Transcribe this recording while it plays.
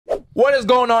What is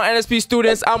going on, NSP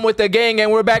students? I'm with the gang,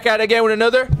 and we're back at it again with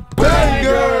another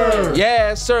banger.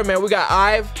 Yes, sir, man. We got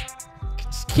IVE,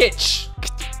 Kitsch.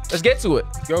 Let's get to it.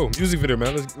 Let's go. Music video,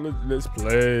 man. Let's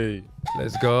play.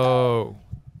 Let's go.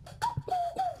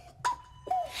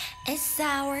 It's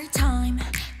our time.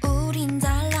 우린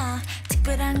달라.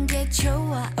 특별한 게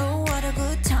좋아. Oh, what a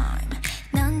good time.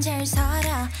 난 잘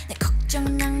살아. 내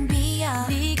걱정 낭비야.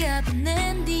 네가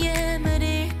보낸 DM을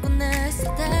읽고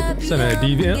나서 답이야.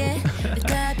 DM?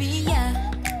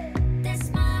 답이야. That's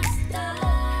my style.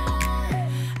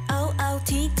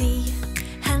 OOTD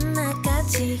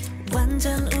하나까지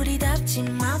완전 우리답지.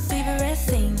 My favorite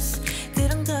things.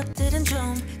 그런 것들은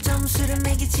좀 점수를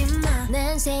매기지 마.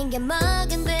 난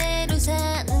생겨먹은 대로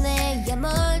사네.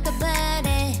 뭘 더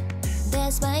바래.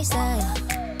 That's my style.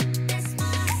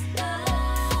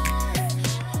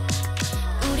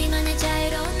 우리만의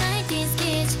자유로운 90s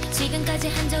kids. 지금까지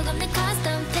한 적 없는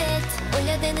custom fit.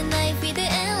 올려대는 나의 feed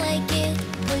and like it.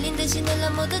 몰린 듯이 눌러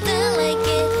모두 다 like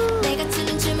it. 내가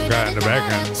추는 춤을 다들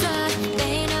따라줘.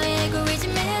 매일 너의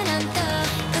알고리즘에 난 떠.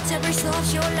 걷잡을 수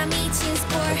없이 올라 미친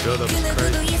sport. 그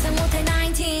누구도 예상 못할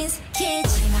 90s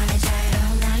kids. 우리만의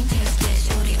자유로운 90s kids.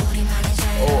 우리만의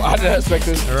자유로운. Oh, I didn't expect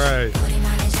this. All right.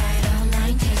 우리만의 자유로운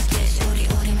 90s kids.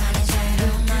 우리만의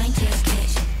자유로운 90s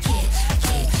kids.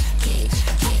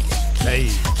 Hey.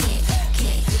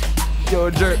 Yo,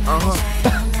 jerk.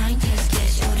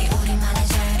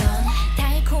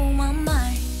 달콤한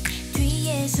말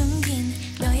뒤에 숨긴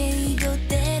너의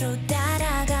의도대로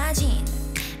따라가진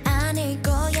않을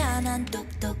거야. 난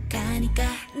똑똑하니까.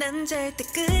 난 절대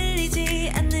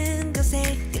끌리지 않는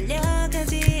것에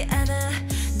끌려가지 않아.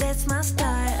 That's my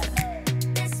style.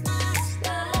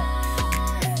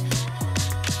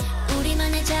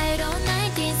 우리만의 자유로운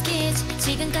 90s kids.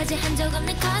 지금까지 한 적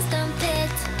없는 custom fit.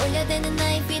 올려대는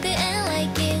나의 feed and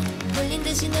like it. 몰린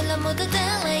듯이 눌러 모두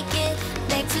다 like it.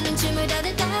 내 추는 춤을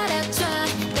다들 따라줘.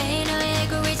 매일 너의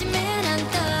알고리즘에 난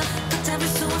떠. 걷잡을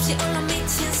수 없이 올라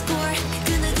미친 score.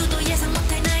 그 누구도 예상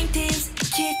못할 90s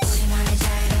kids. 우리만의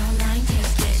자유로운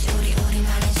 90s kids.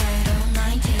 우리만의 자유로운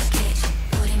 90s kids.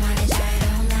 우리만의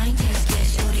자유로운 90s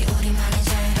kids. 우리만의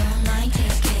자유로운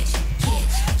 90s kids.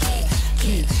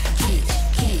 Kids.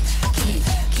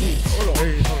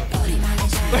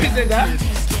 What is it, that?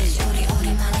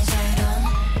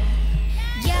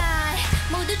 Yeah,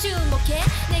 모두 주목해.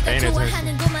 내가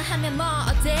좋아하는 것만 하면 뭐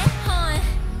어때?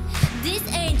 This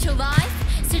ain't your life.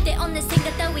 쓸데없는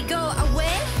생각 따위 go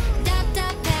away.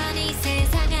 답답한 이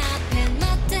세상 앞엔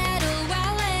멋대로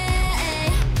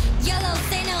wallet. Yellow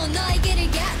say no, 너의 길을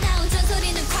get down.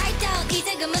 전소리는 quiet down.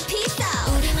 이제 그만 peace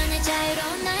out. 우리만의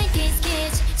자유로운 90s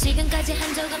kids. 지금까지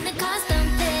한 적 없는 custom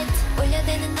fit.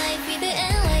 올려대는 나의 feed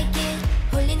and like it.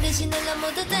 홀린 듯이 눌러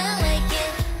모두 다 like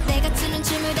it. 내가 추는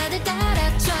춤을 다들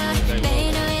따라줘.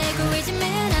 매일 너의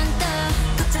알고리즘에 난 떠.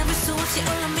 걷잡을 수 없이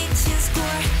올라 미친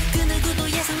score. 그 누구도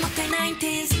예상 못할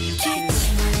 90s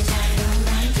kids. 우리만의 자유로운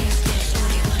 90s kids.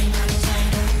 우리만의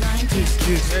자유로운 90s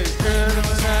kids. 우리만의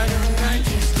자유로운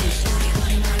 90s kids.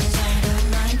 우리만의 자유로운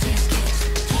 90s kids.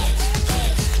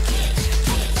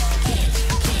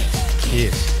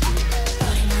 Kids.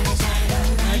 우리만의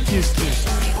자유로운 90s kids. Kids.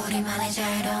 우리만의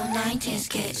자유로운 90s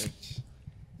kids.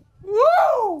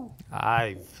 Woo!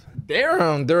 IVE. They're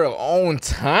on their own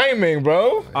timing,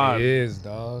 bro. It is,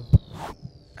 dog.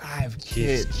 IVE,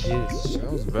 Kitsch.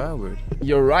 That was valid.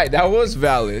 You're right. That was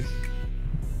valid.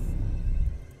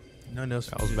 Nothing else.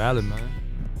 That was valid, man.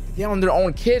 They're on their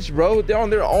own Kitsch, bro. They're on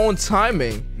their own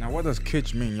timing. Now, what does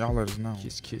kitsch mean? Y'all let us know.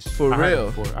 Kiss. For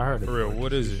real. I heard it. For real.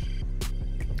 What is it?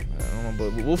 I don't know,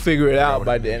 but we'll figure it out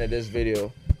by the end of this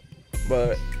video.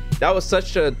 But that was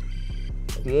such a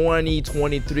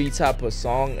 2023 type of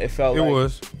song. It felt like. It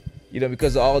was. You know,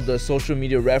 because of all the social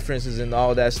media references and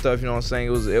all that stuff, you know what I'm saying?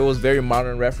 It was very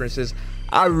modern references.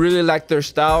 I really like their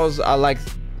styles. I like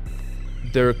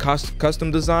their custom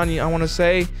design, I want to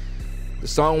say. The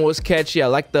song was catchy. I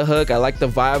like the hook. I like the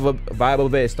vibe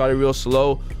of it. It started real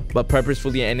slow, but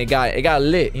purposefully, and it got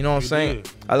lit, you know what I'm saying?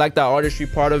 I like that artistry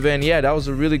part of it, and yeah, that was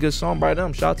a really good song by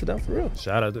them. Shout out to them, for real.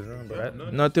 Shout out to them, bro.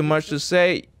 Nothing much to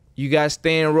say. You guys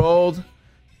stay enrolled.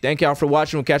 Thank y'all for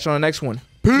watching. We'll catch you on the next one.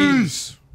 Peace.